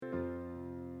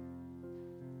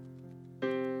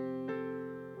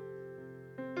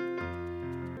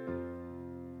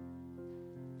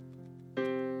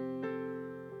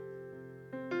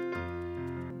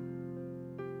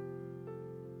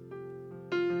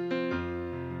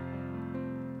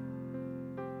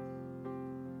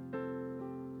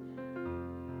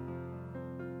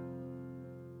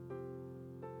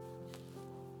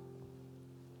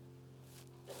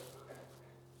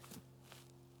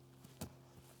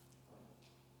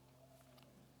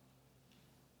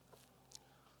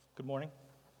Good morning.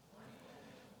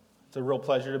 It's a real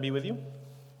pleasure to be with you.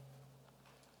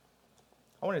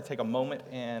 I want to take a moment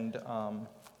and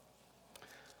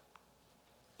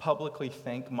publicly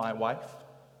thank my wife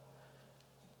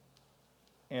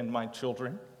and my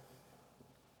children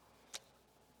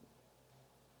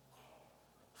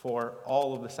for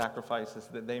all of the sacrifices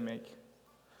that they make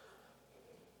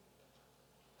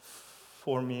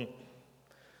for me.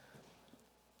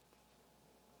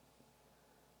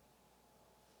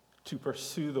 To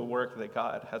pursue the work that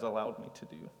God has allowed me to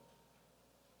do.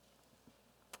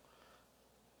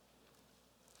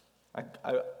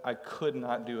 I could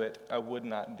not do it. I would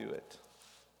not do it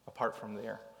apart from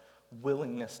their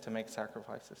willingness to make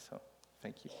sacrifices. So,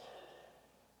 thank you.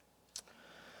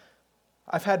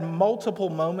 I've had multiple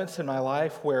moments in my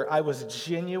life where I was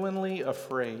genuinely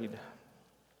afraid.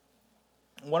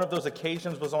 One of those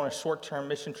occasions was on a short-term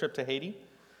mission trip to Haiti.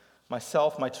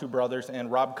 Myself, my two brothers,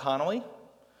 and Rob Connolly.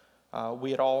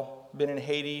 We had all been in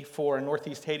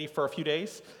northeast Haiti for a few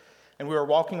days, and we were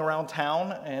walking around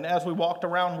town, and as we walked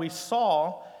around, we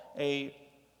saw a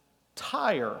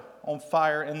tire on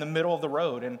fire in the middle of the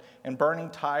road, and burning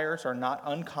tires are not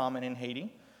uncommon in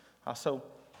Haiti, so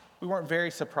we weren't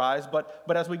very surprised,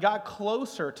 but as we got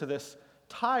closer to this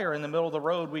tire in the middle of the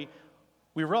road, we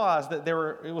realized that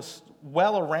it was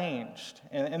well arranged,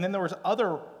 and then there was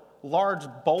other large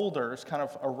boulders kind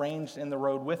of arranged in the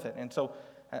road with it, and so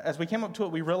as we came up to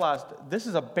it, we realized this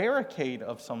is a barricade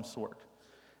of some sort.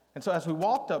 And so as we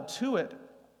walked up to it,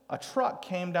 a truck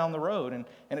came down the road, and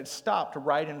it stopped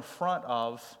right in front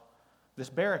of this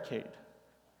barricade.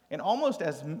 And almost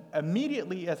as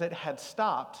immediately as it had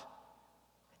stopped,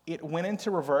 it went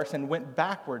into reverse and went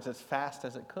backwards as fast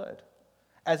as it could,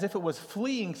 as if it was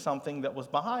fleeing something that was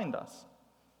behind us.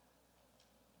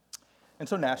 And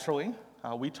so naturally,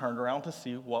 we turned around to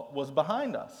see what was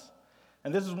behind us.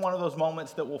 And this is one of those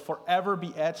moments that will forever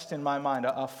be etched in my mind,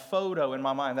 a photo in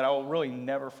my mind that I will really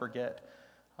never forget.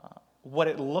 What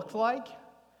it looked like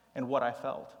and what I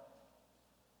felt.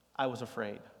 I was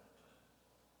afraid.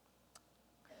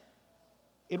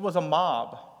 It was a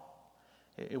mob.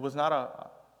 It was not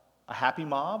a happy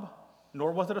mob,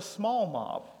 nor was it a small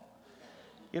mob.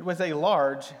 It was a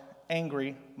large,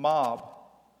 angry mob,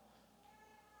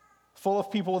 full of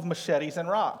people with machetes and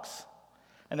rocks.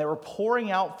 And they were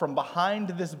pouring out from behind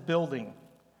this building.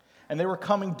 And they were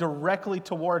coming directly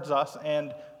towards us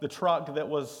and the truck that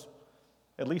was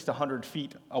at least 100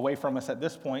 feet away from us at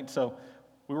this point. So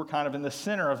we were kind of in the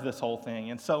center of this whole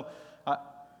thing. And so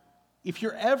if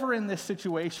you're ever in this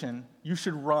situation, you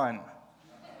should run.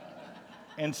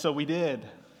 And so we did.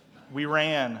 We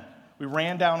ran. We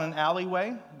ran down an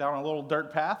alleyway, down a little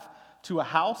dirt path to a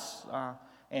house.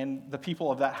 And the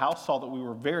people of that house saw that we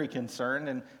were very concerned,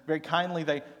 and very kindly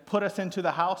they put us into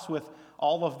the house with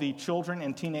all of the children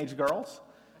and teenage girls.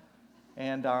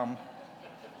 And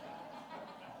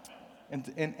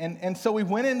so we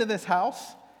went into this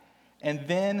house, and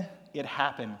then it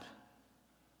happened.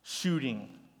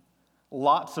 Shooting.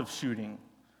 Lots of shooting.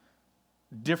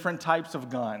 Different types of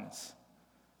guns.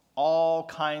 All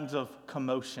kinds of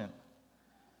commotion.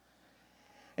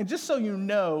 And just so you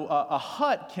know, a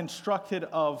hut constructed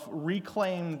of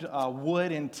reclaimed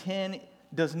wood and tin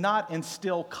does not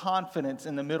instill confidence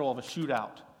in the middle of a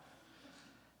shootout.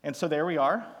 And so there we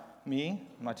are, me,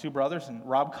 my two brothers, and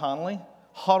Rob Connolly,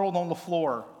 huddled on the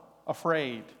floor,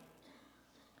 afraid.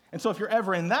 And so if you're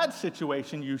ever in that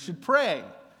situation, you should pray.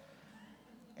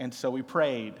 And so we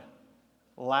prayed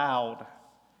loud.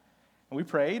 And we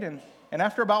prayed, and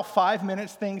after about 5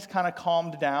 minutes, things kind of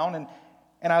calmed down,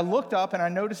 and I looked up and I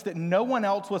noticed that no one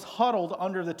else was huddled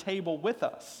under the table with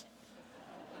us.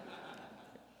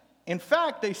 In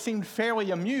fact, they seemed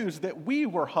fairly amused that we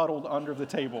were huddled under the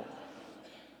table.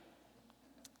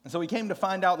 And so we came to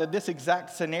find out that this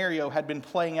exact scenario had been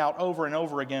playing out over and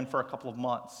over again for a couple of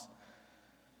months.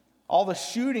 All the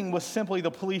shooting was simply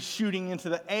the police shooting into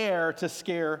the air to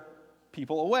scare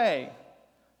people away.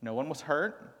 No one was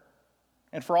hurt.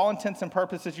 And for all intents and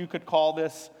purposes, you could call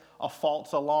this a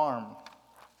false alarm.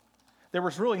 There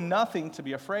was really nothing to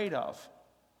be afraid of.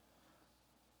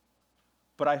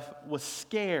 But I was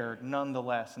scared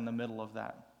nonetheless in the middle of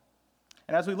that.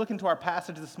 And as we look into our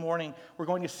passage this morning, we're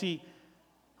going to see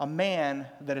a man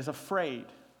that is afraid,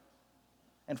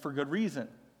 and for good reason.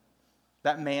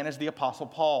 That man is the Apostle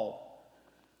Paul.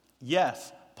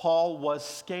 Yes, Paul was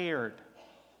scared.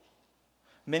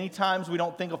 Many times we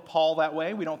don't think of Paul that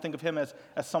way. We don't think of him as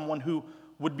someone who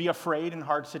would be afraid in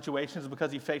hard situations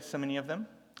because he faced so many of them.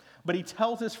 But he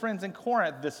tells his friends in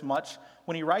Corinth this much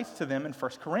when he writes to them in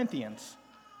 1 Corinthians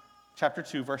chapter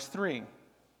 2, verse 3.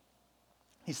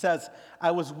 He says,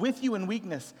 I was with you in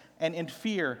weakness and in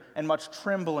fear and much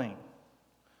trembling.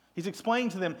 He's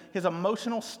explaining to them his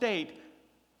emotional state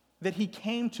that he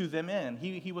came to them in.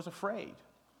 He was afraid.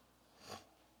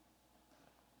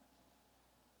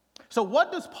 So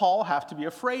what does Paul have to be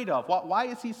afraid of? Why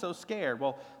is he so scared?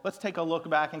 Well, let's take a look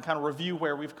back and kind of review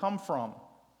where we've come from.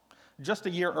 Just a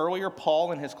year earlier,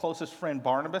 Paul and his closest friend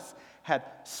Barnabas had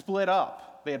split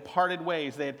up. They had parted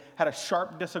ways. They had had a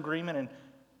sharp disagreement, and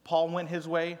Paul went his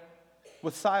way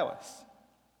with Silas.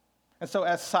 And so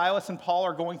as Silas and Paul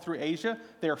are going through Asia,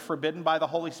 they are forbidden by the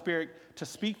Holy Spirit to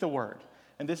speak the word.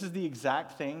 And this is the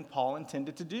exact thing Paul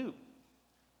intended to do.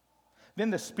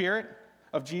 Then the Spirit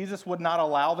of Jesus would not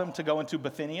allow them to go into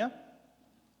Bithynia.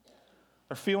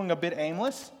 They're feeling a bit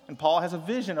aimless, and Paul has a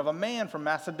vision of a man from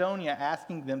Macedonia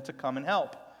asking them to come and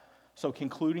help. So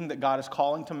concluding that God is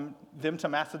calling them to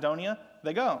Macedonia,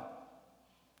 they go.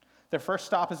 Their first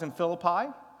stop is in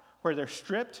Philippi, where they're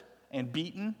stripped and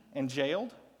beaten and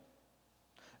jailed.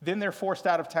 Then they're forced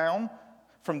out of town.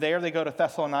 From there, they go to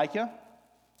Thessalonica.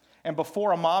 And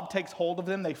before a mob takes hold of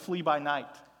them, they flee by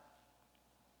night.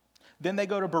 Then they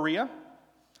go to Berea.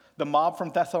 The mob from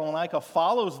Thessalonica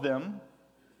follows them,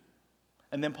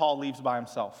 and then Paul leaves by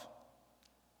himself.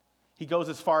 He goes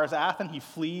as far as Athens. He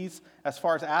flees as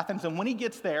far as Athens. And when he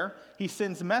gets there, he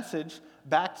sends a message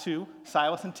back to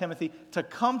Silas and Timothy to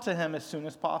come to him as soon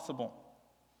as possible.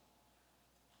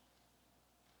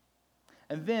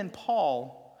 And then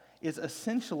Paul is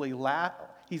essentially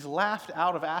he's laughed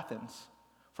out of Athens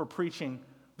for preaching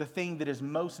the thing that is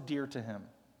most dear to him: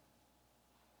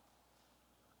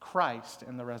 Christ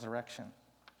and the resurrection.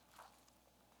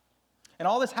 And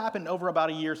all this happened over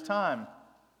about a year's time.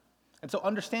 And so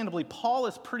understandably, Paul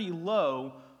is pretty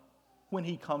low when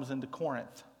he comes into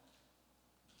Corinth.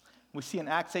 We see in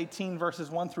Acts 18, verses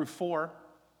 1 through 4,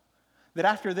 that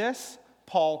after this,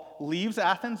 Paul leaves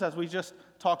Athens, as we just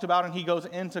talked about, and he goes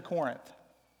into Corinth.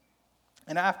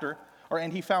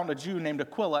 And he found a Jew named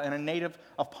Aquila, and a native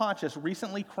of Pontus,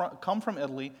 recently come from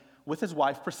Italy with his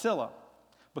wife Priscilla,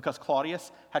 because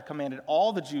Claudius had commanded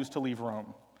all the Jews to leave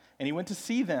Rome. And he went to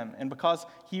see them, and because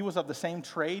he was of the same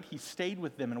trade, he stayed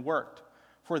with them and worked,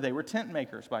 for they were tent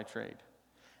makers by trade.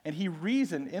 And he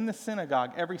reasoned in the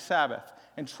synagogue every Sabbath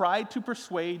and tried to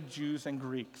persuade Jews and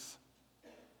Greeks.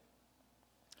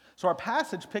 So our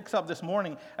passage picks up this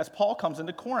morning as Paul comes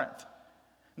into Corinth.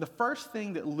 And the first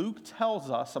thing that Luke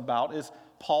tells us about is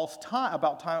Paul's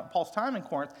time in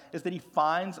Corinth is that he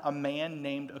finds a man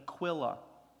named Aquila.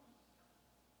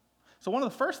 So one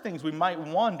of the first things we might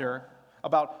wonder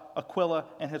about Aquila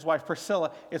and his wife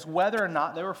Priscilla is whether or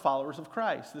not they were followers of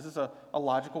Christ. This is a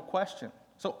logical question.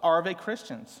 So are they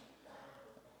Christians?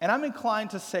 And I'm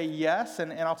inclined to say yes,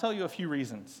 and I'll tell you a few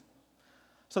reasons.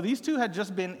 So these two had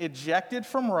just been ejected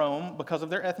from Rome because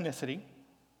of their ethnicity.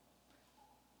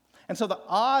 And so the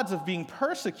odds of being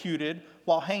persecuted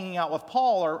while hanging out with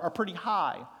Paul are pretty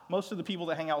high. Most of the people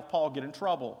that hang out with Paul get in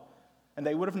trouble, and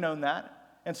they would have known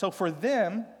that. And so for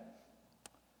them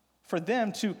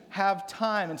to have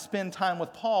time and spend time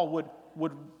with Paul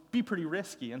would be pretty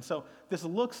risky. And so this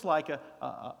looks like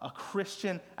a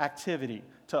Christian activity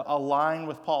to align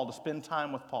with Paul, to spend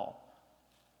time with Paul.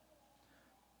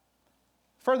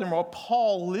 Furthermore,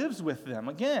 Paul lives with them.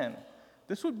 Again,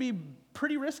 this would be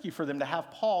pretty risky for them to have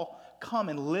Paul come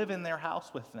and live in their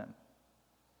house with them.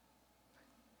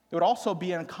 It would also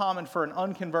be uncommon for an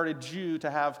unconverted Jew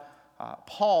to have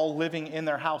Paul living in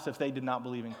their house if they did not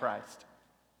believe in Christ.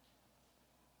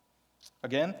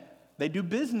 Again, they do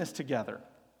business together.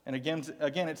 And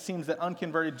again, it seems that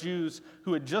unconverted Jews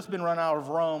who had just been run out of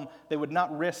Rome, they would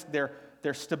not risk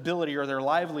their stability or their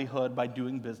livelihood by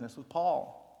doing business with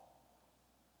Paul.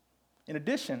 In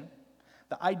addition,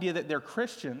 the idea that they're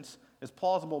Christians is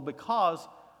plausible because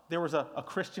there was a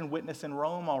Christian witness in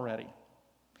Rome already.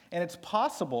 And it's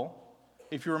possible,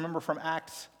 if you remember from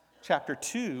Acts chapter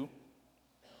 2,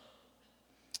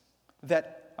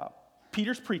 that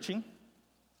Peter's preaching,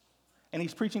 and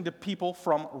he's preaching to people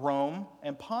from Rome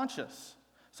and Pontus.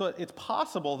 So it's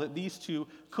possible that these two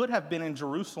could have been in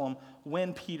Jerusalem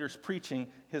when Peter's preaching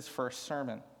his first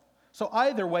sermon. So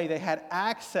either way, they had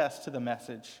access to the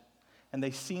message, and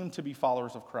they seemed to be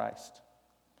followers of Christ.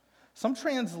 Some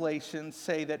translations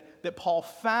say that Paul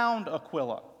found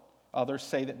Aquila. Others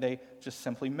say that they just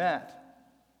simply met.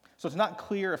 So it's not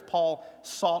clear if Paul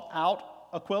sought out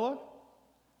Aquila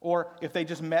or if they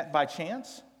just met by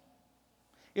chance.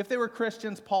 If they were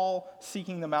Christians, Paul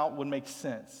seeking them out would make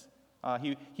sense.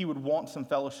 He would want some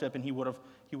fellowship, and he would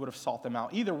have sought them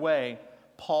out. Either way,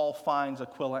 Paul finds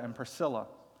Aquila and Priscilla.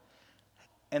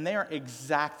 And they are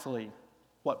exactly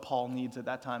what Paul needs at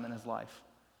that time in his life.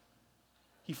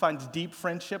 He finds deep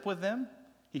friendship with them.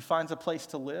 He finds a place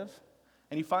to live.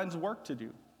 And he finds work to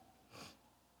do.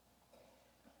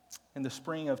 In the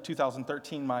spring of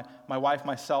 2013, my wife,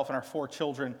 myself, and our 4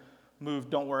 children moved.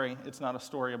 Don't worry, it's not a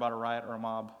story about a riot or a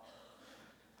mob.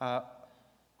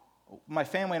 My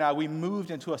family and I, we moved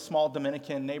into a small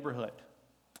Dominican neighborhood.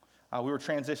 We were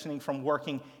transitioning from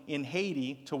working in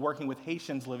Haiti to working with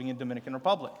Haitians living in Dominican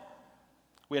Republic.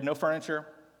 We had no furniture,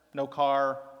 no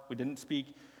car. We didn't speak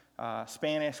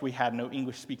Spanish. We had no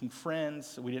English-speaking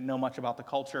friends. We didn't know much about the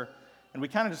culture. And we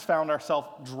kind of just found ourselves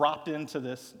dropped into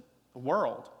this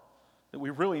world that we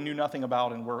really knew nothing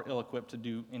about and were ill-equipped to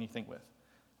do anything with.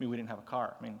 I mean, we didn't have a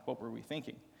car. I mean, what were we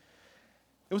thinking?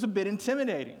 It was a bit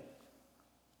intimidating.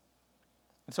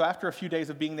 And so after a few days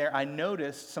of being there, I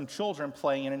noticed some children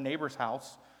playing in a neighbor's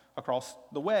house across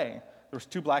the way. There was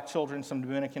 2 black children, some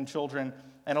Dominican children,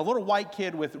 and a little white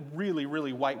kid with really,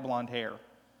 really white blonde hair.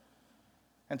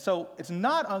 And so it's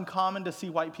not uncommon to see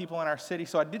white people in our city,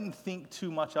 so I didn't think too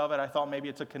much of it. I thought maybe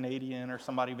it's a Canadian or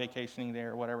somebody vacationing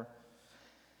there or whatever.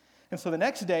 And so the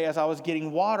next day, as I was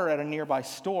getting water at a nearby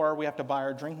store, we have to buy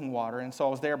our drinking water, and so I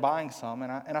was there buying some,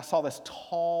 and I saw this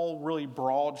tall, really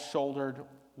broad-shouldered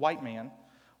white man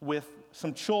with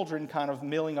some children kind of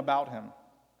milling about him.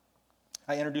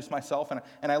 I introduced myself,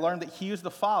 and I learned that he was the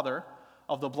father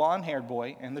of the blonde-haired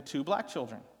boy and the 2 black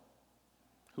children,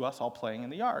 who I saw playing in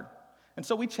the yard. And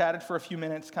so we chatted for a few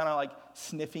minutes, kind of like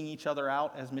sniffing each other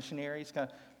out as missionaries.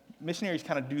 Missionaries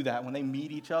kind of do that when they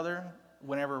meet each other.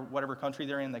 Whatever country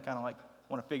they're in, they kind of like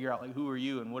want to figure out like, who are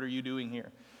you and what are you doing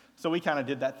here? So we kind of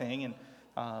did that thing.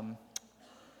 And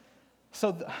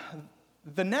so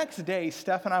the next day,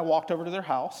 Steph and I walked over to their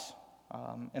house,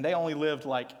 and they only lived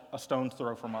like a stone's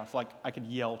throw from us. Like I could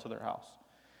yell to their house.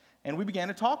 And we began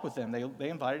to talk with them. They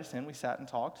invited us in. We sat and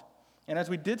talked. And as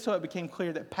we did so, it became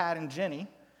clear that Pat and Jenny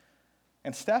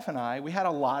and Steph and I, we had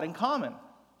a lot in common.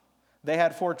 They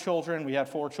had 4 children. We had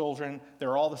 4 children. They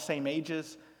were all the same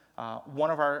ages. 2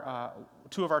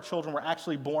 of our children were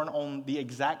actually born on the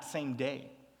exact same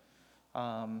day.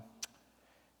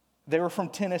 They were from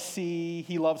Tennessee.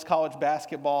 He loves college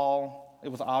basketball. It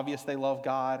was obvious they loved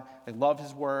God. They loved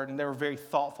His Word, and they were very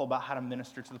thoughtful about how to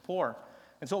minister to the poor.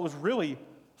 And so it was really,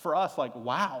 for us, like,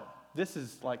 wow, this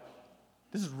is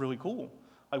really cool.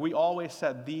 Like we always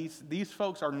said, these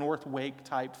folks are North Wake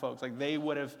type folks. Like they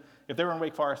would have, if they were in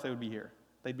Wake Forest, they would be here.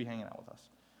 They'd be hanging out with us.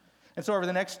 And so over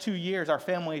the next 2 years, our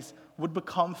families would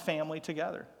become family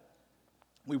together.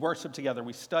 We worshiped together.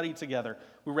 We studied together.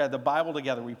 We read the Bible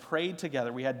together. We prayed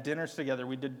together. We had dinners together.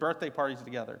 We did birthday parties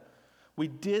together. We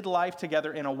did life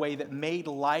together in a way that made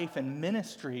life and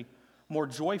ministry more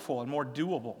joyful and more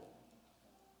doable.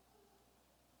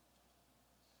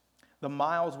 The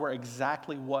miles were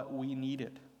exactly what we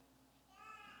needed.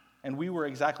 And we were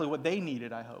exactly what they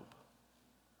needed, I hope.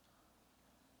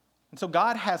 And so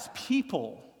God has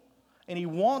people, and He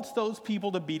wants those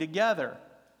people to be together.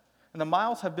 And the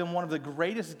miles have been one of the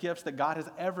greatest gifts that God has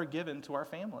ever given to our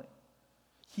family.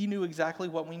 He knew exactly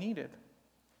what we needed.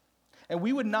 And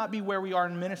we would not be where we are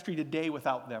in ministry today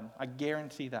without them. I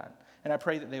guarantee that. And I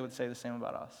pray that they would say the same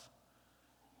about us.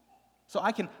 So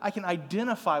I can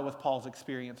identify with Paul's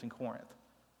experience in Corinth.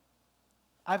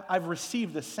 I've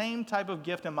received the same type of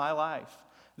gift in my life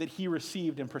that he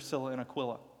received in Priscilla and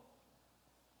Aquila.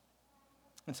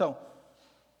 And so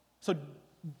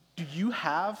do you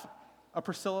have a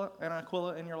Priscilla and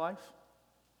Aquila in your life?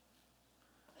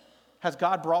 Has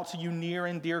God brought to you near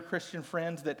and dear Christian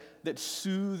friends that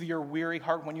soothe your weary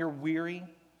heart when you're weary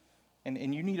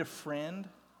and you need a friend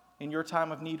in your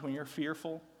time of need when you're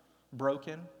fearful,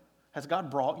 broken? Has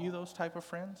God brought you those type of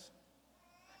friends?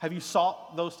 Have you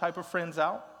sought those type of friends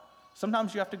out?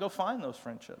 Sometimes you have to go find those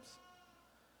friendships.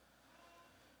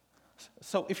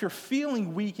 So if you're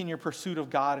feeling weak in your pursuit of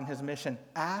God and His mission,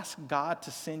 ask God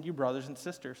to send you brothers and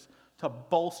sisters to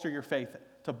bolster your faith,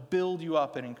 to build you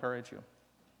up and encourage you.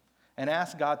 And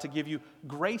ask God to give you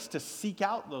grace to seek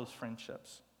out those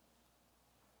friendships.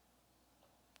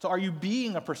 So are you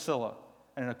being a Priscilla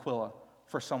and an Aquila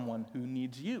for someone who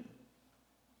needs you?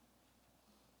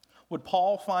 Would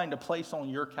Paul find a place on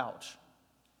your couch?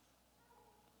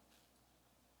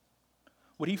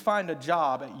 Would he find a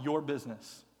job at your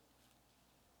business?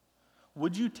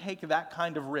 Would you take that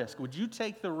kind of risk? Would you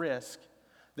take the risk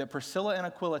that Priscilla and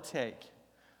Aquila take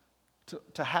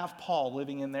to have Paul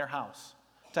living in their house,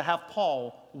 to have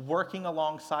Paul working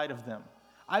alongside of them?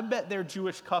 I bet their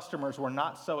Jewish customers were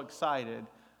not so excited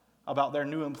about their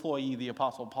new employee, the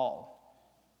Apostle Paul.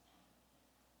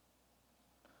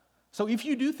 So if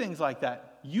you do things like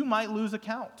that, you might lose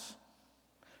accounts.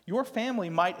 Your family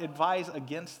might advise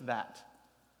against that.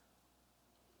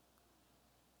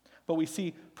 But we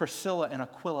see Priscilla and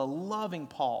Aquila loving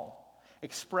Paul,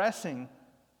 expressing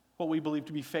what we believe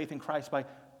to be faith in Christ by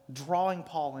drawing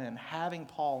Paul in, having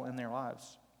Paul in their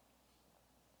lives.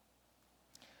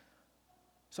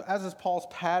 So as is Paul's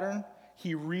pattern,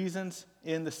 he reasons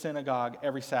in the synagogue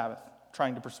every Sabbath,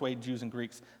 trying to persuade Jews and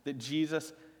Greeks that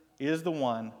Jesus is the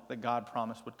one that God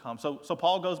promised would come. So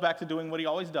Paul goes back to doing what he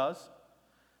always does.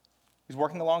 He's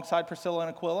working alongside Priscilla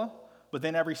and Aquila, but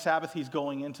then every Sabbath he's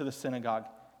going into the synagogue.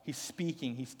 He's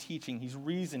speaking, he's teaching, he's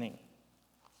reasoning.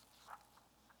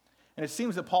 And it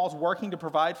seems that Paul's working to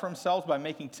provide for himself by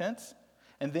making tents,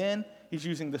 and then he's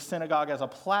using the synagogue as a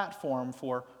platform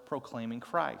for proclaiming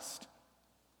Christ.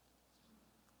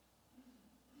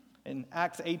 In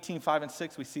Acts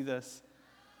 18:5-6, we see this.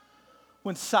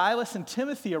 When Silas and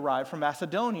Timothy arrived from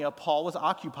Macedonia, Paul was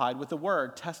occupied with the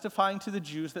word, testifying to the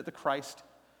Jews that the Christ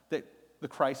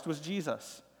was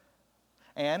Jesus.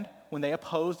 And when they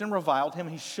opposed and reviled him,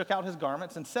 he shook out his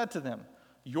garments and said to them,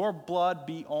 "Your blood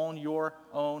be on your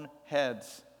own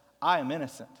heads. I am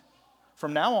innocent.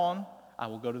 From now on, I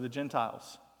will go to the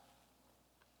Gentiles."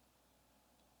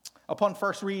 Upon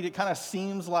first read, it kind of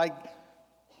seems like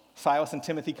Silas and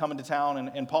Timothy come into town,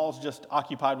 and Paul's just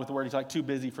occupied with the word. He's like too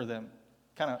busy for them.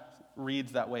 Kind of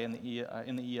reads that way in the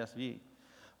ESV.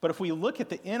 But if we look at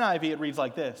the NIV, it reads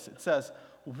like this. It says,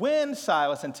 when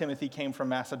Silas and Timothy came from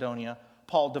Macedonia,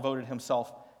 Paul devoted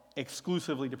himself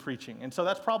exclusively to preaching. And so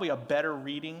that's probably a better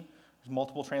reading. There's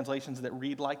multiple translations that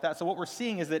read like that. So what we're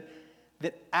seeing is that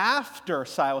after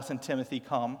Silas and Timothy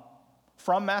come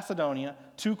from Macedonia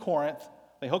to Corinth,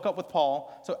 they hook up with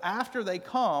Paul. So after they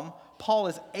come, Paul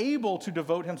is able to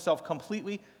devote himself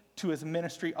completely to his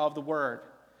ministry of the word.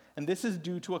 And this is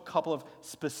due to a couple of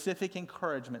specific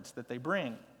encouragements that they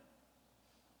bring.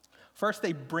 First,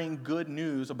 they bring good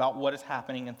news about what is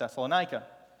happening in Thessalonica.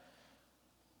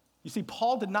 You see,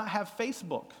 Paul did not have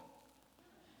Facebook.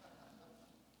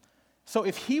 So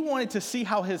if he wanted to see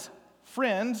how his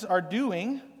friends are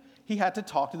doing, he had to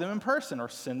talk to them in person or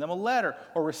send them a letter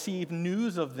or receive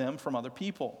news of them from other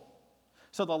people.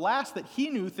 So the last that he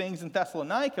knew, things in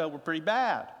Thessalonica were pretty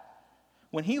bad.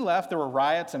 When he left, there were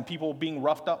riots and people being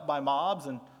roughed up by mobs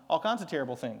and all kinds of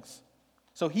terrible things.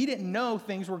 So he didn't know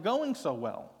things were going so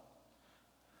well.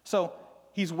 So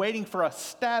he's waiting for a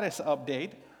status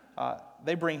update.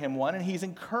 They bring him one, and he's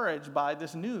encouraged by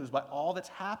this news, by all that's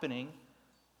happening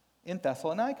in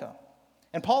Thessalonica.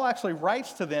 And Paul actually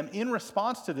writes to them in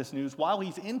response to this news while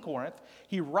he's in Corinth.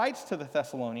 He writes to the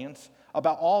Thessalonians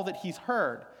about all that he's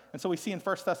heard. And so we see in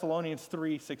 1 Thessalonians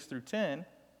 3:6-10,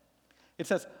 it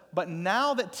says, "But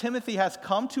now that Timothy has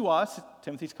come to us,"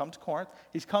 Timothy's come to Corinth,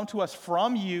 "he's come to us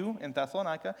from you in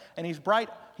Thessalonica, and he's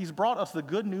brought us the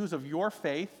good news of your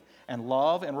faith and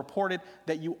love, and reported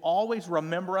that you always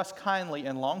remember us kindly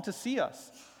and long to see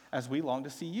us, as we long to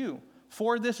see you.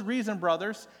 For this reason,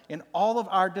 brothers, in all of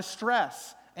our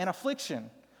distress and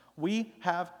affliction, we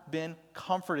have been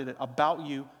comforted about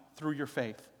you through your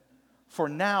faith. For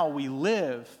now we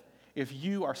live if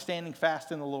you are standing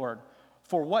fast in the Lord.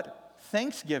 For what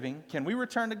thanksgiving can we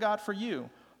return to God for you,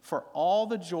 for all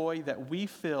the joy that we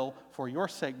feel for your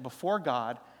sake before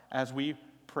God as we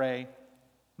pray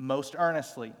most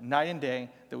earnestly, night and day,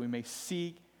 that we may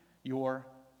seek your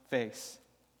face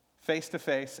to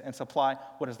face, and supply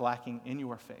what is lacking in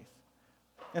your faith."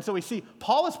 And so we see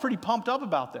Paul is pretty pumped up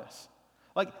about this.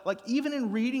 Like even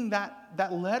in reading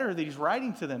that letter that he's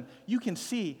writing to them, you can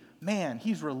see, man,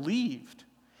 he's relieved.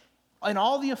 In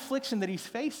all the affliction that he's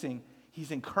facing,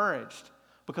 he's encouraged,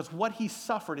 because what he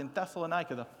suffered in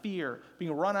Thessalonica, the fear,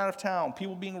 being run out of town,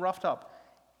 people being roughed up,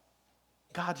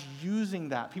 God's using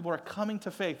that. People are coming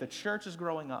to faith. The church is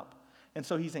growing up. And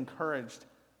so he's encouraged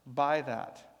by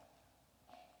that.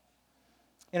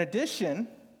 In addition,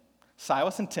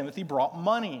 Silas and Timothy brought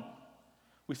money.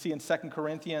 We see in 2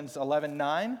 Corinthians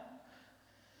 11:9,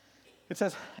 it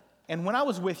says, "And when I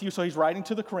was with you," so he's writing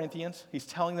to the Corinthians, he's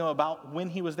telling them about when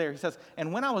he was there. He says,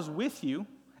 "And when I was with you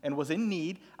and was in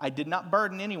need, I did not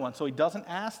burden anyone." So he doesn't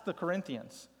ask the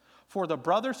Corinthians. "For the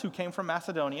brothers who came from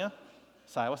Macedonia,"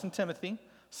 Silas and Timothy,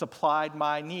 "supplied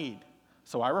my need.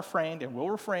 So I refrained and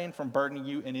will refrain from burdening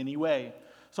you in any way."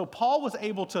 So Paul was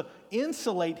able to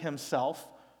insulate himself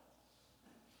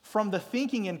from the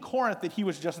thinking in Corinth that he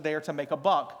was just there to make a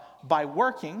buck by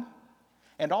working,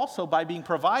 and also by being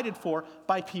provided for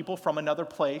by people from another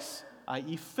place,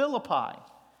 i.e. Philippi.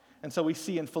 And so we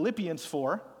see in Philippians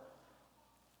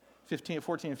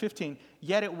 4:14 and 15,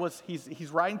 yet it was, he's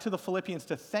writing to the Philippians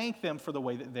to thank them for the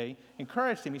way that they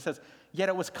encouraged him. He says, "Yet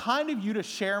it was kind of you to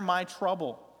share my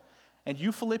trouble. And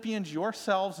you Philippians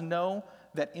yourselves know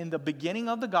that in the beginning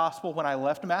of the gospel, when I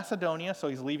left Macedonia," so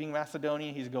he's leaving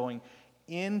Macedonia, he's going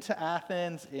into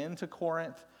Athens, into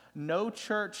Corinth, no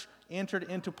church entered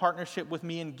into partnership with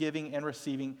me in giving and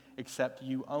receiving except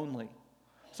you only.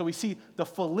 So we see the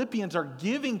Philippians are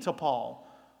giving to Paul.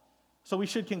 So we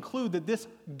should conclude that this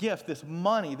gift, this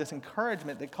money, this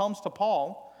encouragement that comes to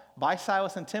Paul by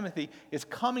Silas and Timothy is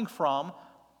coming from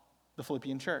the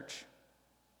Philippian church.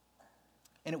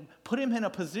 And it put him in a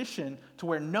position to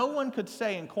where no one could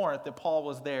say in Corinth that Paul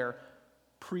was there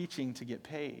preaching to get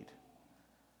paid.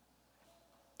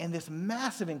 And this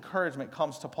massive encouragement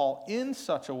comes to Paul in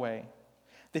such a way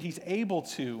that he's able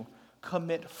to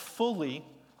commit fully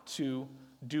to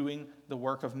doing the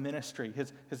work of ministry,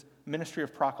 his ministry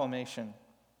of proclamation.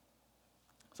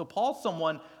 So Paul's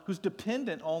someone who's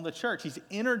dependent on the church. He's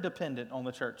interdependent on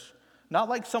the church. Not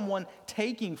like someone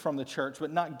taking from the church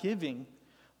but not giving,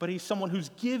 but he's someone who's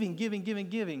giving,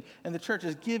 and the church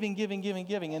is giving,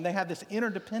 and they have this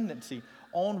interdependency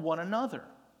on one another.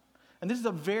 And this is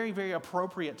a very, very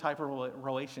appropriate type of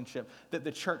relationship that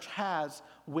the church has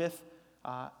with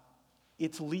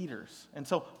its leaders. And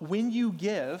so when you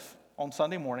give on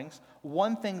Sunday mornings,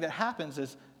 one thing that happens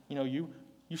is, you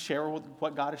share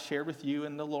what God has shared with you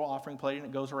in the little offering plate, and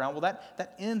it goes around. Well,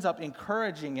 that ends up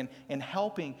encouraging and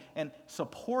helping and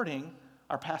supporting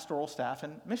our pastoral staff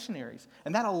and missionaries.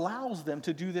 And that allows them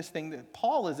to do this thing that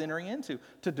Paul is entering into,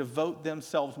 to devote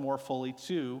themselves more fully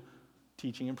to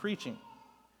teaching and preaching.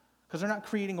 Because they're not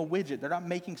creating a widget. They're not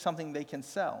making something they can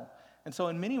sell. And so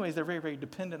in many ways, they're very, very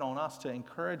dependent on us to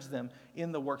encourage them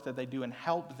in the work that they do and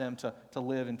help them to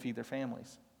live and feed their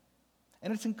families.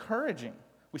 And it's encouraging.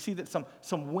 We see that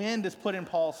some wind is put in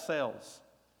Paul's sails.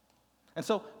 And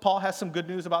so Paul has some good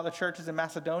news about the churches in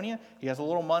Macedonia. He has a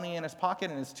little money in his pocket,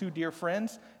 and his two dear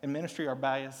friends in ministry are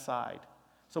by his side.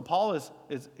 So Paul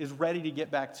is ready to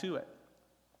get back to it.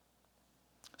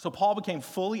 So Paul became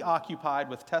fully occupied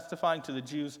with testifying to the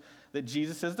Jews that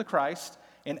Jesus is the Christ,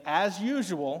 and as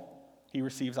usual, he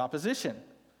receives opposition.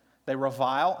 They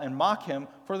revile and mock him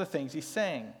for the things he's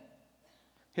saying.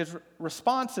 His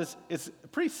response is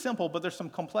pretty simple, but there's some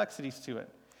complexities to it.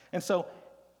 And so,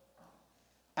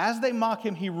 as they mock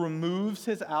him, he removes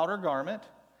his outer garment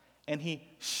and he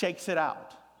shakes it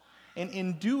out. And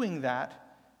in doing that,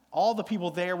 all the people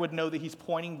there would know that he's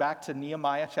pointing back to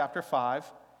Nehemiah chapter 5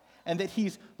 and that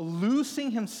he's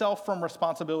loosing himself from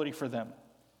responsibility for them.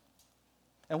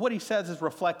 And what he says is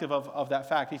reflective of that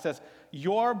fact. He says,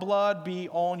 "Your blood be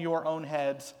on your own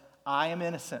heads. I am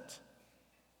innocent."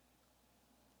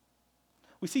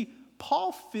 We see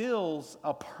Paul feels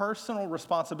a personal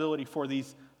responsibility for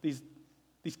these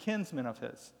kinsmen of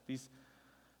his,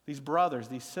 these brothers,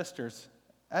 these sisters,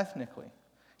 ethnically.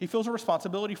 He feels a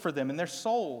responsibility for them and their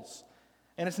souls.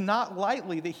 And it's not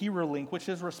lightly that he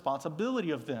relinquishes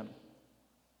responsibility of them.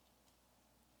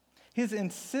 His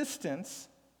insistence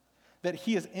that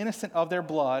he is innocent of their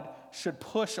blood should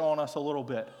push on us a little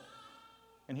bit.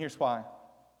 And here's why.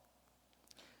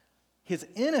 His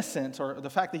innocence, or the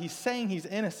fact that he's saying he's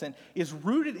innocent, is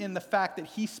rooted in the fact that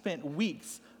he spent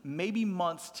weeks, maybe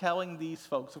months, telling these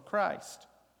folks of Christ.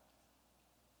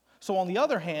 So on the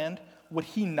other hand, would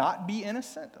he not be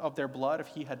innocent of their blood if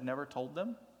he had never told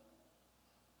them?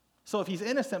 So if he's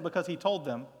innocent because he told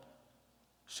them,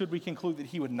 should we conclude that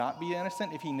he would not be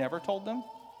innocent if he never told them?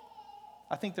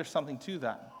 I think there's something to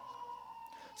that.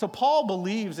 So Paul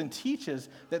believes and teaches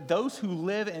that those who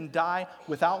live and die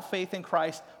without faith in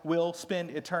Christ will spend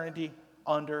eternity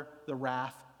under the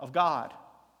wrath of God.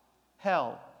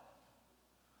 Hell.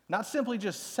 Not simply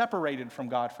just separated from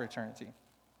God for eternity,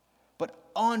 but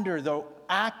under the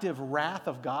active wrath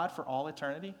of God for all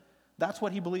eternity. That's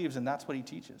what he believes and that's what he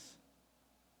teaches.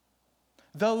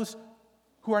 Those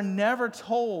who are never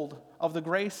told of the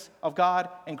grace of God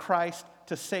and Christ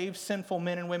to save sinful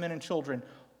men and women and children,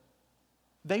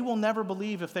 they will never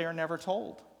believe if they are never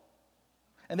told.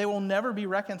 And they will never be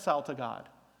reconciled to God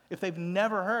if they've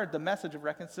never heard the message of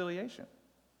reconciliation.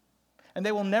 And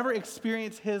they will never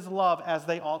experience his love as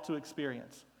they ought to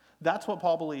experience. That's what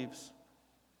Paul believes.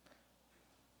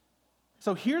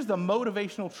 So here's the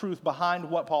motivational truth behind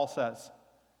what Paul says.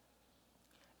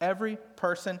 Every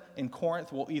person in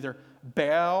Corinth will either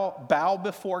bow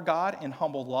before God in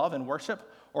humble love and worship,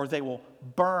 or they will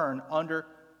burn under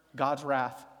God's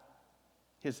wrath,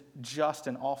 his just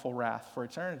and awful wrath for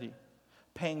eternity,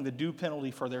 paying the due penalty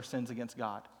for their sins against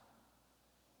God.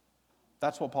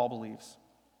 That's what Paul believes.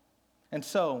 And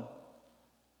so,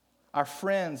 our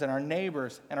friends and our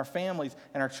neighbors and our families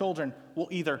and our children will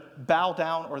either bow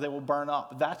down or they will burn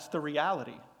up. That's the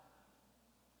reality.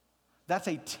 That's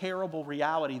a terrible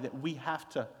reality that we have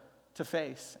to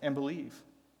face and believe.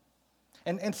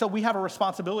 And so we have a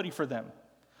responsibility for them.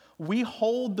 We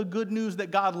hold the good news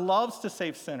that God loves to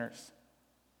save sinners.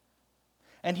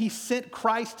 And he sent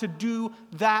Christ to do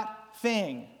that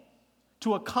thing,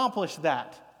 to accomplish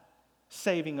that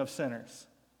saving of sinners.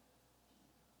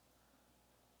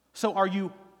 So are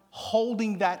you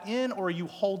holding that in or are you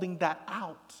holding that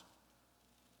out?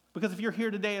 Because if you're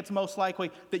here today, it's most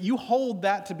likely that you hold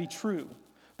that to be true.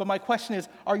 But my question is,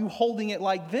 are you holding it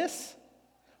like this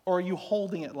or are you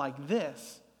holding it like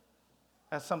this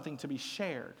as something to be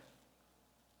shared?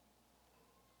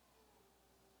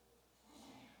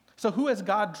 So who has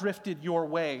God drifted your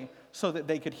way so that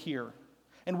they could hear?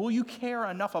 And will you care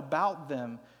enough about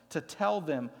them to tell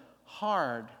them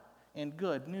hard and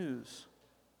good news?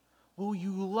 Will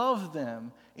you love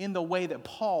them in the way that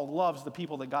Paul loves the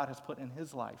people that God has put in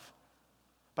his life?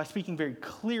 By speaking very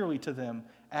clearly to them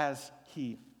as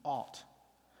he ought.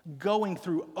 Going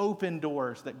through open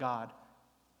doors that God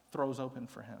throws open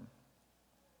for him.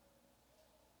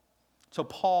 So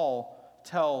Paul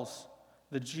tells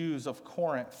the Jews of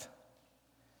Corinth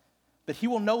that he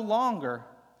will no longer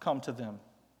come to them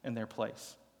in their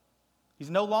place. He's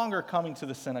no longer coming to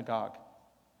the synagogue.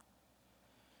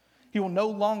 He will no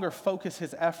longer focus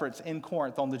his efforts in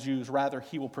Corinth on the Jews. Rather,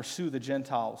 he will pursue the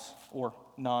Gentiles or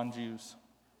non-Jews.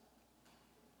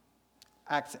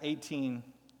 Acts 18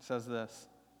 says this,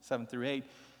 7 through 8.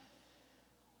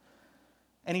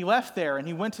 And he left there and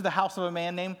he went to the house of a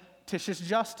man named Titius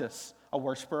Justus, a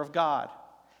worshiper of God.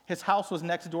 His house was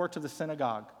next door to the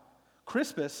synagogue.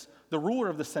 Crispus, the ruler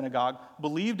of the synagogue,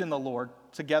 believed in the Lord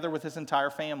together with his entire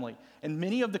family. And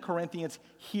many of the Corinthians,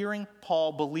 hearing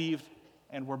Paul, believed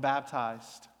and were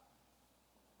baptized.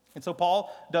 And so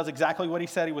Paul does exactly what he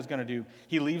said he was going to do.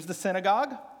 He leaves the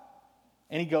synagogue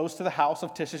and he goes to the house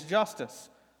of Titius Justus,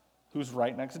 who's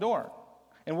right next door.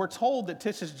 And we're told that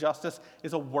Titius Justus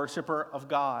is a worshiper of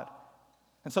God.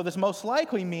 And so this most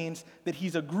likely means that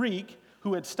he's a Greek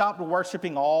who had stopped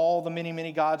worshiping all the many,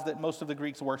 many gods that most of the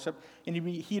Greeks worshiped, and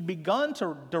he had begun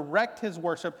to direct his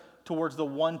worship towards the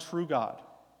one true God.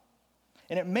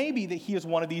 And it may be that he is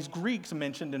one of these Greeks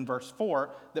mentioned in verse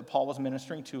 4 that Paul was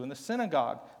ministering to in the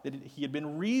synagogue, that he had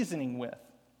been reasoning with.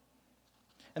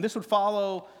 And this would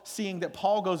follow seeing that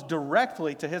Paul goes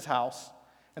directly to his house,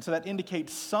 and so that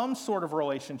indicates some sort of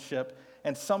relationship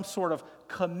and some sort of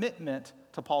commitment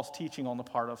to Paul's teaching on the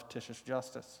part of Titius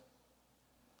Justus.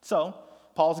 So,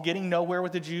 Paul's getting nowhere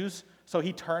with the Jews, so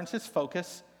he turns his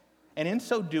focus, and in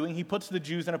so doing, he puts the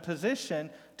Jews in a position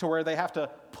to where they have to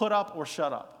put up or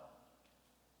shut up.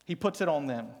 He puts it on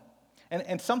them.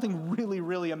 And something really,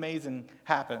 really amazing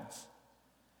happens.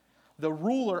 The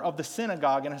ruler of the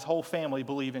synagogue and his whole family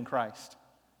believe in Christ.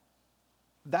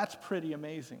 That's pretty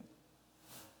amazing.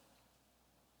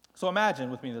 So imagine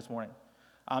with me this morning.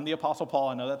 I'm the Apostle Paul.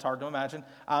 I know that's hard to imagine.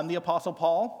 I'm the Apostle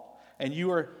Paul. And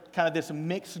you are kind of this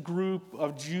mixed group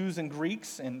of Jews and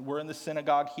Greeks, and we're in the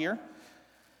synagogue here.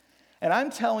 And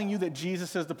I'm telling you that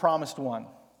Jesus is the promised one.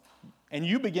 And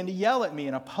you begin to yell at me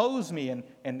and oppose me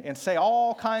and say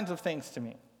all kinds of things to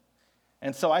me.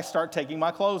 And so I start taking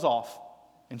my clothes off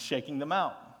and shaking them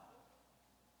out.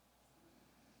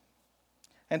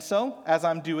 And so, as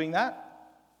I'm doing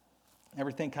that,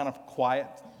 everything kind of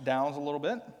quiets down a little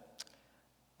bit.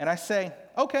 And I say,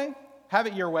 okay, have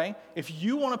it your way. If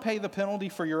you want to pay the penalty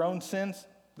for your own sins,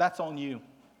 that's on you.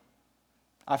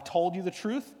 I've told you the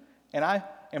truth, and I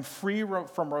am free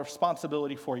from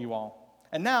responsibility for you all.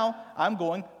 And now I'm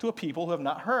going to a people who have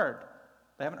not heard.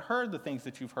 They haven't heard the things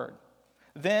that you've heard.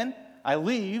 Then I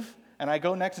leave, and I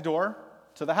go next door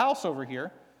to the house over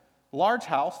here, large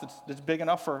house that's big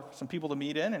enough for some people to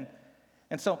meet in.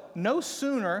 And so no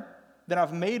sooner than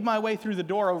I've made my way through the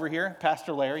door over here,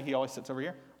 Pastor Larry, he always sits over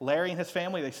here, Larry and his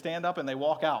family, they stand up and they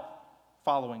walk out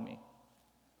following me.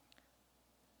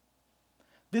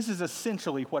 This is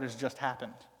essentially what has just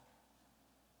happened.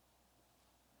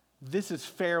 This is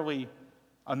fairly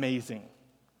amazing.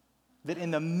 That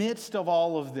in the midst of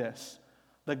all of this,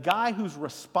 the guy who's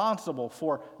responsible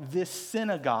for this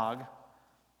synagogue,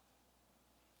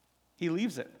 he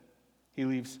leaves it. He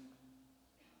leaves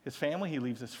his family, he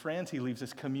leaves his friends, he leaves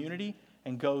his community,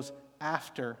 and goes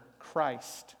after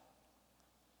Christ.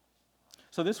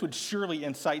 So this would surely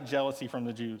incite jealousy from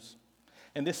the Jews.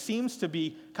 And this seems to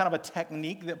be kind of a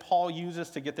technique that Paul uses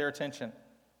to get their attention.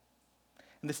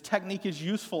 And this technique is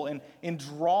useful in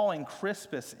drawing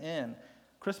Crispus in.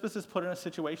 Crispus is put in a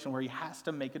situation where he has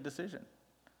to make a decision.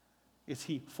 Is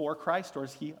he for Christ or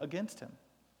is he against him?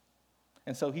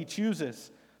 And so he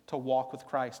chooses to walk with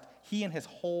Christ, he and his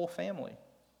whole family.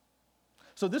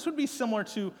 So this would be similar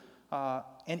to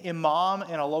an imam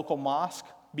in a local mosque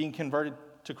being converted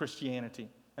to Christianity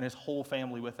and his whole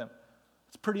family with him.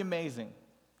 It's pretty amazing,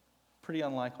 pretty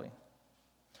unlikely.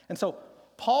 And so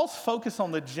Paul's focus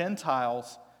on the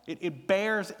Gentiles It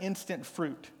bears instant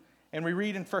fruit. And we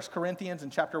read in 1 Corinthians in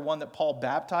chapter 1 that Paul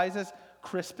baptizes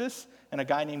Crispus and a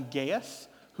guy named Gaius,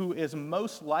 who is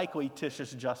most likely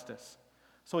Titius Justus.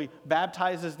 So he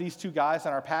baptizes these two guys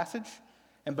in our passage,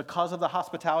 and because of the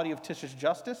hospitality of Titius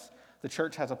Justus, the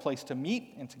church has a place to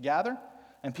meet and to gather,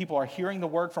 and people are hearing the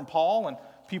word from Paul, and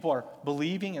people are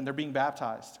believing, and they're being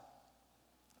baptized.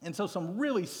 And so some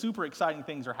really super exciting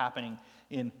things are happening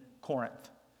in Corinth.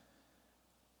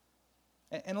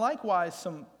 And likewise,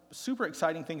 some super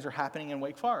exciting things are happening in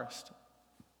Wake Forest.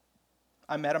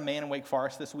 I met a man in Wake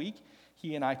Forest this week.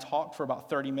 He and I talked for about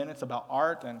 30 minutes about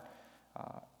art and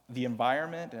the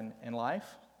environment and life.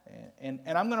 And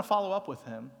I'm going to follow up with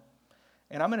him.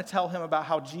 And I'm going to tell him about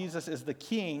how Jesus is the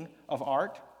king of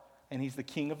art, and he's the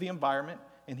king of the environment,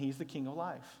 and he's the king of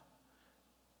life.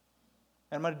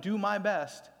 And I'm going to do my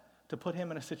best to put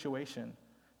him in a situation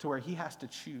to where he has to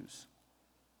choose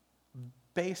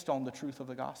based on the truth of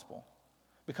the gospel.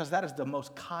 Because that is the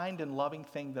most kind and loving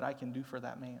thing that I can do for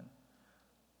that man.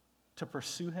 To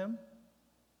pursue him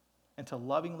and to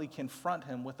lovingly confront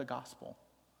him with the gospel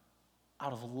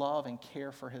out of love and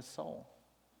care for his soul.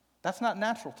 That's not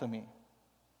natural to me.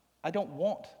 I don't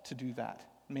want to do that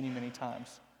many, many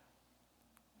times.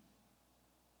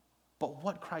 But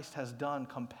what Christ has done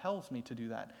compels me to do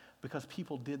that because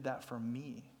people did that for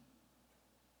me.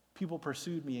 People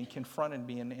pursued me and confronted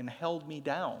me and held me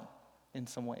down in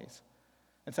some ways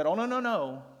and said, oh,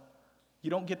 no, you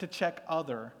don't get to check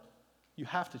other. You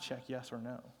have to check yes or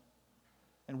no.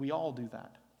 And we all do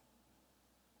that.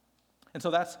 And so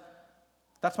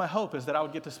that's my hope, is that I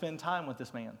would get to spend time with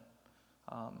this man.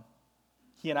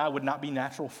 He and I would not be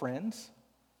natural friends.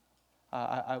 If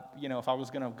I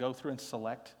was going to go through and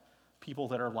select people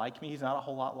that are like me, he's not a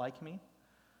whole lot like me.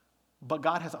 But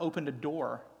God has opened a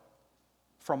door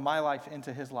from my life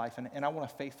into his life, and I want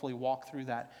to faithfully walk through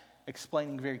that,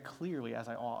 explaining very clearly as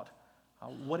I ought.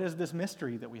 What is this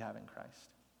mystery that we have in Christ?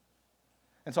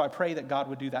 And so I pray that God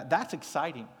would do that. That's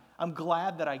exciting. I'm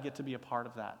glad that I get to be a part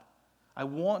of that. I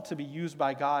want to be used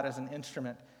by God as an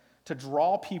instrument to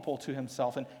draw people to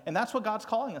himself. And that's what God's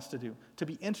calling us to do, to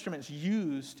be instruments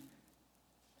used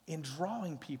in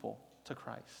drawing people to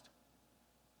Christ.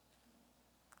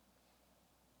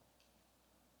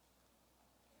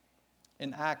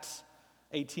 In Acts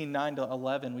 18,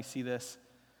 9-11, we see this.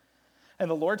 And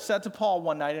the Lord said to Paul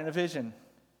one night in a vision,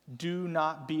 do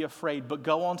not be afraid, but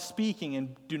go on speaking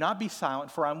and do not be silent,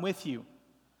 for I'm with you.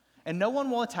 And no one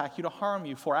will attack you to harm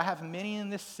you, for I have many in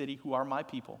this city who are my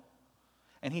people.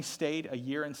 And he stayed 1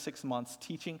 year and 6 months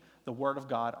teaching the word of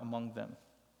God among them.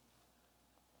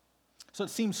 So it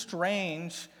seems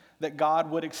strange that God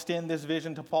would extend this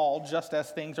vision to Paul just as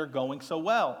things are going so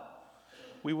well.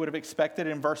 We would have expected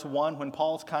in verse 1, when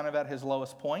Paul's kind of at his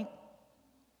lowest point,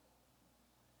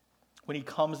 when he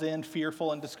comes in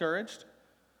fearful and discouraged.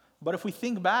 But if we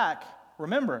think back,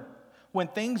 remember, when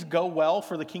things go well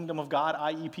for the kingdom of God,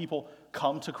 i.e. people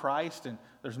come to Christ and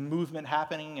there's movement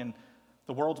happening and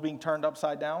the world's being turned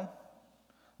upside down,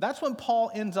 that's when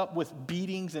Paul ends up with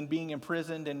beatings and being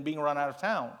imprisoned and being run out of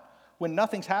town. When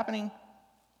nothing's happening,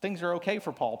 things are okay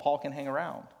for Paul. Paul can hang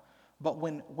around. But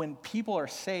when people are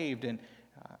saved, and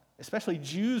especially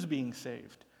Jews being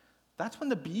saved, that's when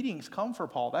the beatings come for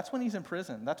Paul. That's when he's in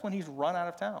prison. That's when he's run out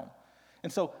of town.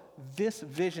 And so this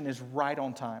vision is right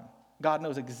on time. God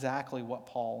knows exactly what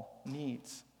Paul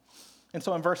needs. And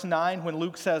so in verse 9, when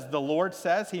Luke says the Lord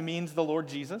says, he means the Lord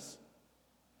Jesus.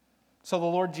 So the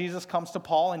Lord Jesus comes to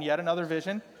Paul in yet another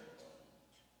vision,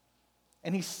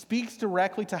 and he speaks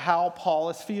directly to how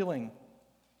Paul is feeling.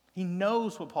 He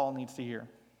knows what Paul needs to hear.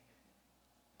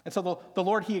 And so the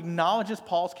Lord, he acknowledges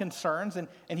Paul's concerns, and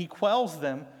he quells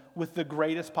them with the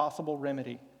greatest possible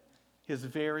remedy, his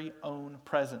very own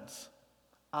presence.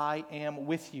 I am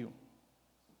with you.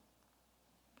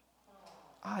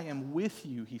 I am with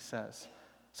you, he says.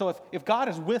 So if God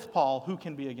is with Paul, who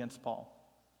can be against Paul?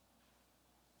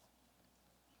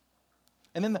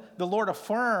 And then the Lord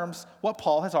affirms what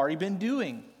Paul has already been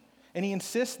doing. And he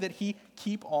insists that he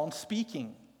keep on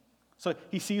speaking. So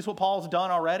he sees what Paul's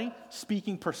done already,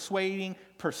 speaking, persuading,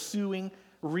 pursuing,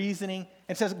 reasoning,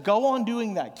 and says, go on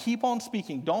doing that. Keep on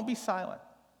speaking. Don't be silent.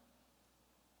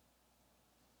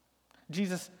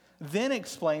 Jesus then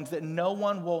explains that no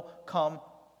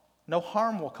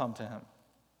harm will come to him.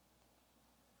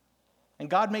 And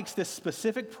God makes this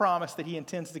specific promise that he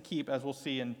intends to keep, as we'll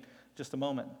see in just a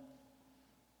moment.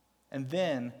 And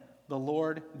then the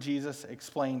Lord Jesus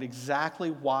explained exactly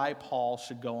why Paul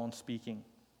should go on speaking.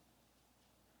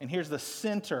 And here's the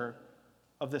center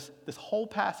of this whole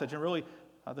passage, and really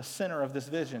the center of this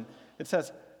vision. It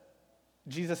says,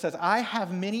 Jesus says, I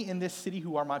have many in this city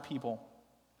who are my people.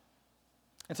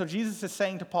 And so Jesus is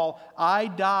saying to Paul, I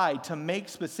died to make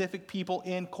specific people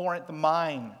in Corinth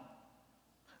mine.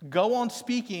 Go on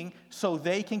speaking so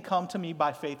they can come to me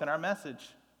by faith in our message.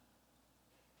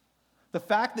 The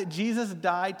fact that Jesus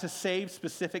died to save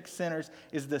specific sinners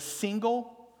is the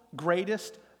single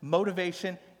greatest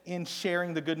motivation in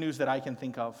sharing the good news that I can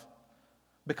think of.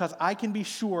 Because I can be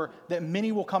sure that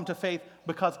many will come to faith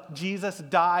because Jesus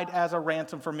died as a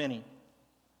ransom for many.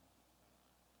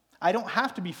 I don't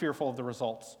have to be fearful of the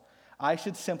results. I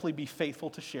should simply be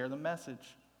faithful to share the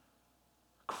message.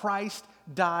 Christ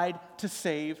died to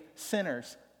save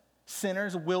sinners.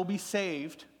 Sinners will be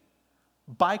saved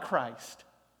by Christ,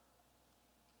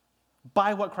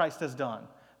 by what Christ has done.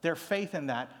 Their faith in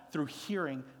that through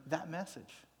hearing that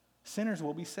message. Sinners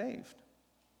will be saved.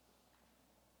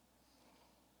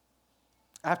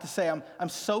 I have to say, I'm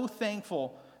so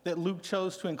thankful that Luke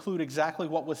chose to include exactly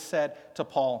what was said to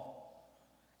Paul.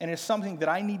 And it's something that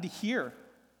I need to hear.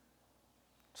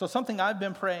 So something I've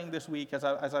been praying this week as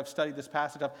I've studied this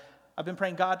passage, I've been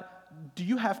praying, God, do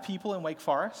you have people in Wake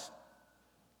Forest?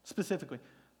 Specifically,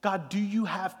 God, do you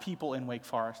have people in Wake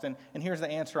Forest? And here's the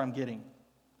answer I'm getting.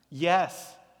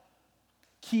 Yes.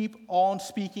 Keep on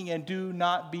speaking and do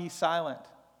not be silent.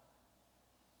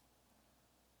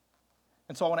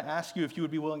 And so I want to ask you if you would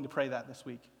be willing to pray that this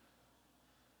week.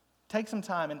 Take some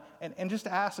time and just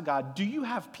ask God, do you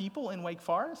have people in Wake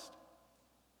Forest?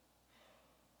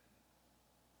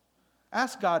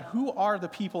 Ask God, who are the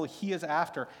people He is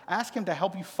after? Ask Him to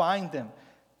help you find them,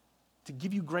 to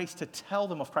give you grace to tell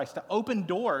them of Christ, to open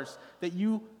doors that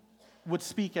you would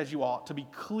speak as you ought, to be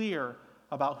clear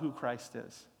about who Christ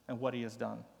is and what He has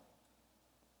done.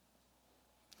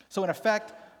 So in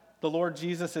effect, the Lord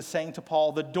Jesus is saying to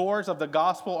Paul, the doors of the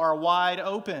gospel are wide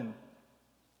open.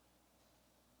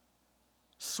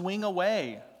 Swing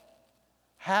away.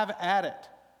 Have at it.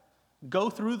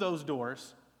 Go through those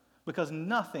doors because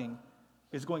nothing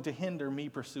is going to hinder me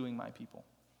pursuing my people.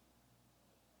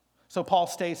 So Paul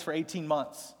stays for 18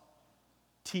 months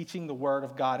teaching the word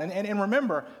of God. And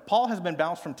remember, Paul has been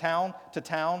bounced from town to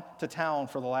town to town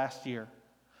for the last year.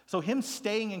 So him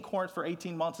staying in Corinth for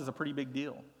 18 months is a pretty big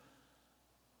deal.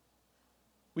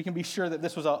 We can be sure that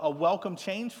this was a welcome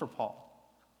change for Paul.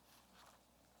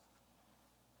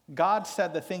 God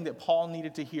said the thing that Paul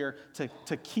needed to hear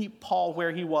to keep Paul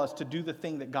where he was, to do the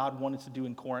thing that God wanted to do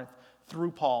in Corinth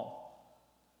through Paul.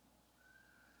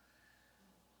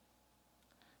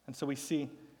 And so we see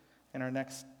in our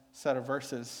next set of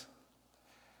verses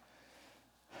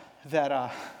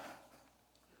that,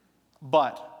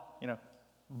 but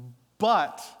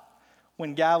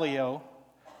when Gallio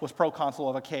was proconsul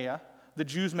of Achaia, the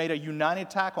Jews made a united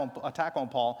attack on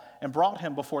Paul and brought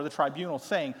him before the tribunal,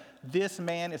 saying, this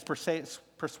man is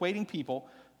persuading people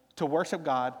to worship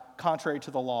God contrary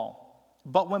to the law.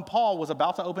 But when Paul was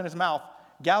about to open his mouth,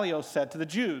 Gallio said to the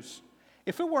Jews,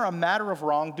 if it were a matter of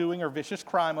wrongdoing or vicious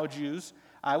crime, O Jews,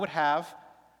 I would have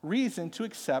reason to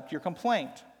accept your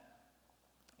complaint.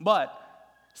 But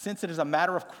since it is a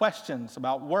matter of questions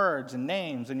about words and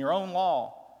names and your own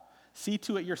law, see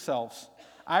to it yourselves.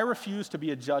 I refuse to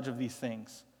be a judge of these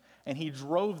things. And he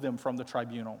drove them from the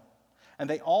tribunal. And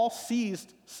they all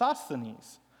seized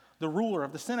Sosthenes, the ruler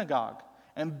of the synagogue,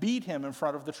 and beat him in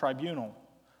front of the tribunal.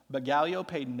 But Gallio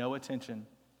paid no attention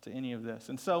to any of this.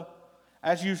 And so,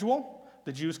 as usual,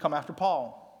 the Jews come after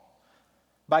Paul.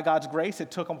 By God's grace,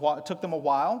 it took them a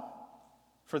while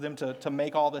for them to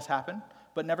make all this happen.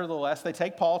 But nevertheless, they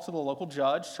take Paul to the local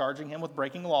judge, charging him with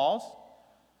breaking laws.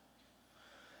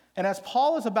 And as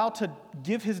Paul is about to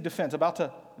give his defense, about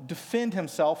to defend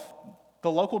himself,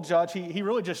 the local judge, he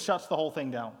really just shuts the whole thing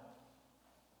down,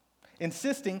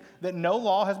 insisting that no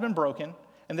law has been broken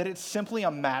and that it's simply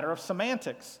a matter of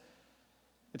semantics.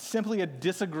 It's simply a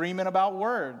disagreement about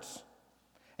words.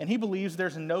 And he believes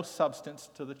there's no substance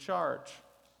to the charge.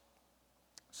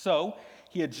 So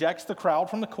he ejects the crowd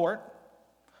from the court.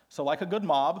 So like a good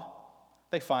mob,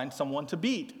 they find someone to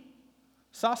beat.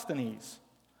 Sosthenes,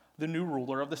 the new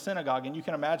ruler of the synagogue. And you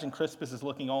can imagine Crispus is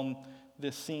looking on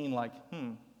this scene like,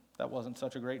 that wasn't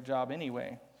such a great job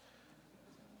anyway.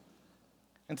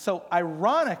 And so,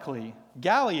 ironically,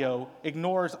 Gallio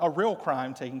ignores a real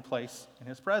crime taking place in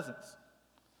his presence.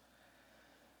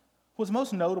 What's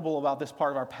most notable about this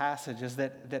part of our passage is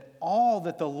that all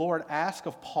that the Lord asked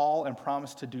of Paul and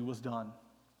promised to do was done.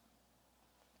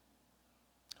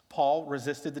 Paul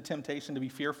resisted the temptation to be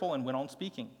fearful and went on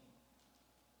speaking.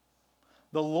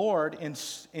 The Lord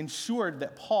ensured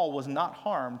that Paul was not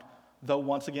harmed, though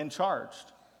once again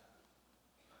charged.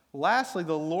 Lastly,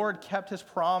 the Lord kept his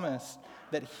promise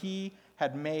that he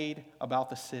had made about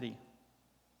the city.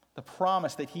 The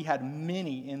promise that he had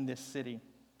many in this city.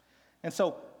 And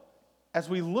so, as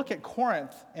we look at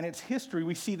Corinth and its history,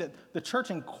 we see that the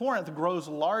church in Corinth grows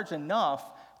large enough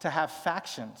to have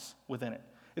factions within it.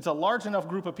 It's a large enough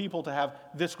group of people to have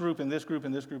this group and this group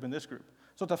and this group and this group.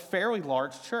 So it's a fairly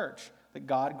large church that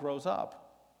God grows up.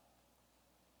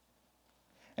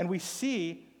 And we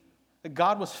see that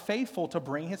God was faithful to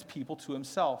bring his people to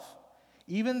himself,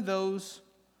 even those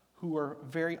who were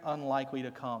very unlikely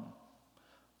to come.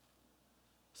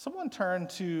 Someone turn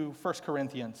to 1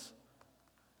 Corinthians.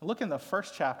 Look in the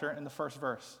first chapter and the first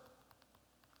verse.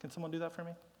 Can someone do that for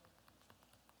me?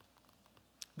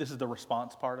 This is the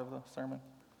response part of the sermon.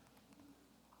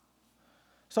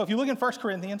 So if you look in 1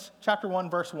 Corinthians chapter 1,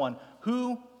 verse 1,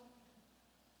 who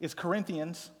is 1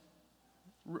 Corinthians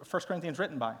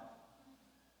written by?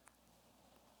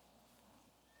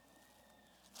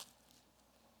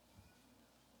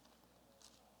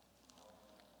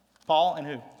 Paul and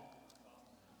who?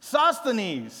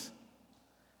 Sosthenes.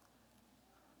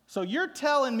 So you're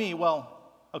telling me, well,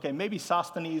 okay, maybe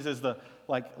Sosthenes is the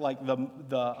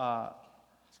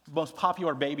most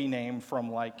popular baby name from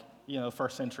the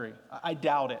first century. I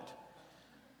doubt it.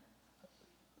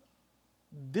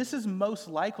 This is most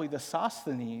likely the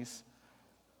Sosthenes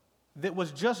that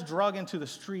was just dragged into the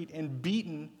street and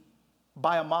beaten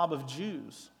by a mob of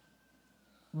Jews.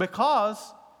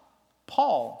 Because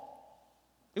Paul,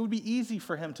 it would be easy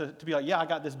for him to be like, yeah, I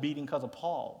got this beating because of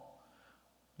Paul.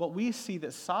 But we see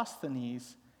that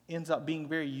Sosthenes ends up being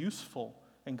very useful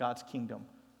in God's kingdom,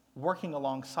 working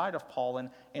alongside of Paul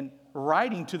and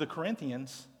writing to the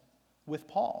Corinthians with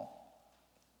Paul.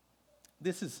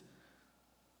 This is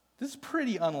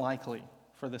pretty unlikely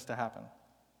for this to happen.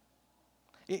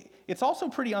 It's also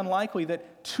pretty unlikely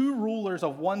that two rulers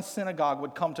of one synagogue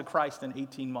would come to Christ in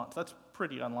 18 months. That's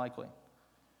pretty unlikely.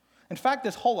 In fact,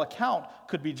 this whole account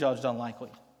could be judged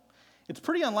unlikely. It's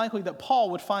pretty unlikely that Paul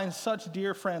would find such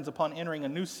dear friends upon entering a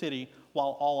new city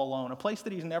while all alone, a place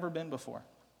that he's never been before.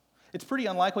 It's pretty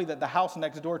unlikely that the house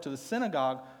next door to the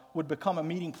synagogue would become a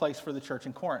meeting place for the church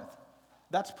in Corinth.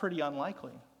 That's pretty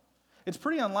unlikely. It's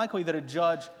pretty unlikely that a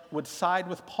judge would side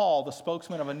with Paul, the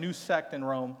spokesman of a new sect in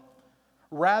Rome,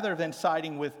 rather than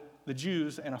siding with the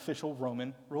Jews and official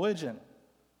Roman religion.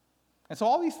 And so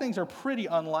all these things are pretty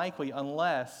unlikely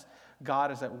unless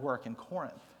God is at work in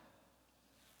Corinth.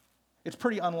 It's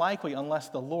pretty unlikely unless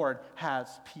the Lord has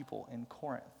people in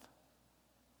Corinth.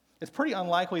 It's pretty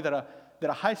unlikely that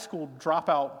a high school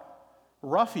dropout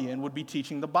ruffian would be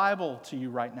teaching the Bible to you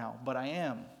right now, but I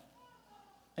am.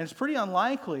 And it's pretty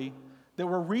unlikely that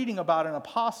we're reading about an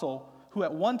apostle who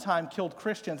at one time killed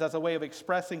Christians as a way of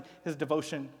expressing his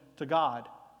devotion to God,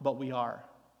 but we are.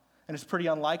 And it's pretty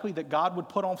unlikely that God would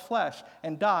put on flesh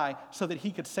and die so that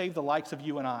he could save the likes of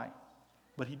you and I,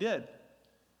 but he did.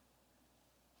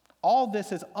 All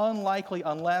this is unlikely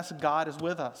unless God is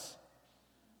with us,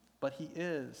 but he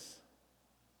is.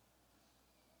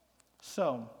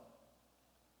 So,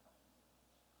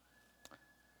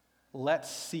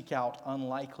 let's seek out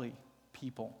unlikely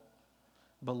people,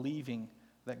 believing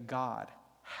that God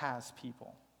has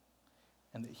people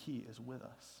and that he is with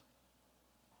us.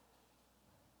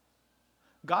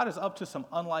 God is up to some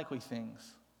unlikely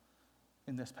things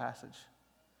in this passage.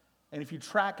 And if you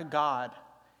track God,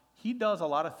 he does a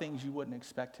lot of things you wouldn't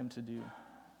expect him to do.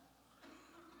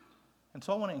 And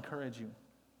so I want to encourage you.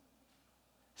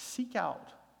 Seek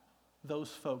out those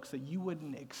folks that you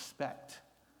wouldn't expect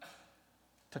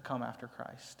to come after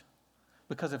Christ.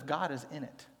 Because if God is in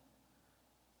it,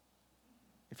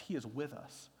 if he is with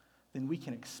us, then we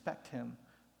can expect him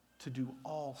to do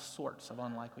all sorts of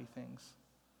unlikely things.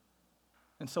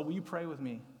 And so will you pray with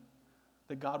me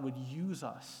that God would use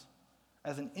us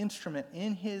as an instrument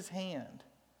in his hand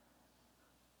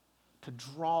to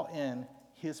draw in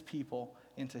his people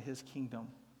into his kingdom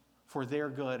for their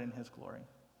good and his glory?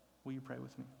 Will you pray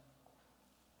with me?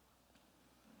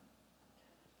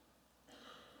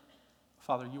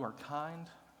 Father, you are kind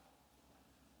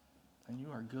and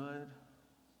you are good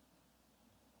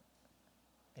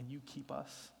and you keep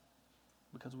us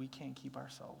because we can't keep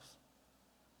ourselves.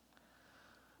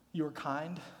 You are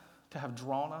kind to have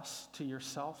drawn us to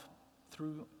yourself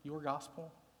through your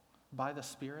gospel by the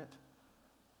Spirit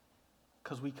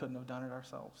because we couldn't have done it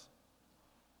ourselves.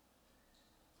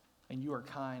 And you are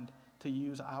kind to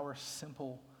use our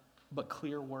simple but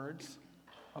clear words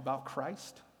about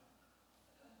Christ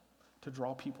to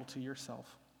draw people to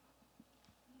yourself.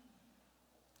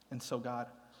 And so, God,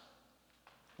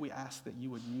 we ask that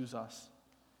you would use us,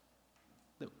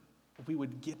 that we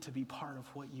would get to be part of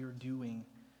what you're doing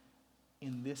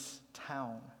in this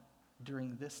town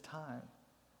during this time.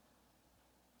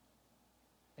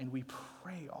 And we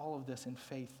pray all of this in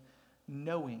faith,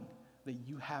 knowing that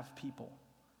you have people.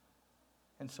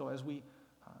 And so as we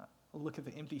look at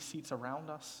the empty seats around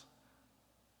us,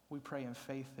 we pray in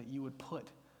faith that you would put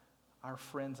our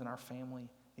friends and our family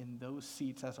in those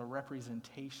seats as a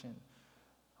representation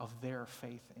of their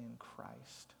faith in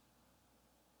Christ.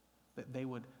 That they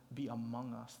would be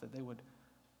among us, that they would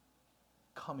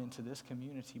come into this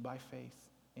community by faith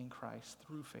in Christ,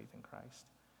 through faith in Christ,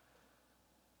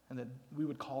 and that we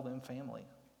would call them family.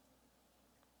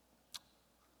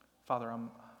 Father, I'm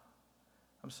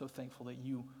so thankful that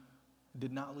you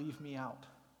did not leave me out,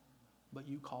 but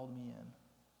you called me in.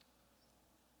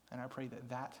 And I pray that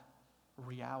that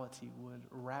reality would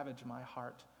ravage my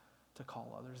heart to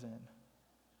call others in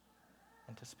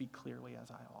and to speak clearly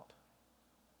as I ought.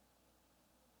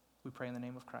 We pray in the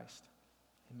name of Christ.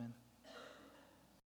 Amen.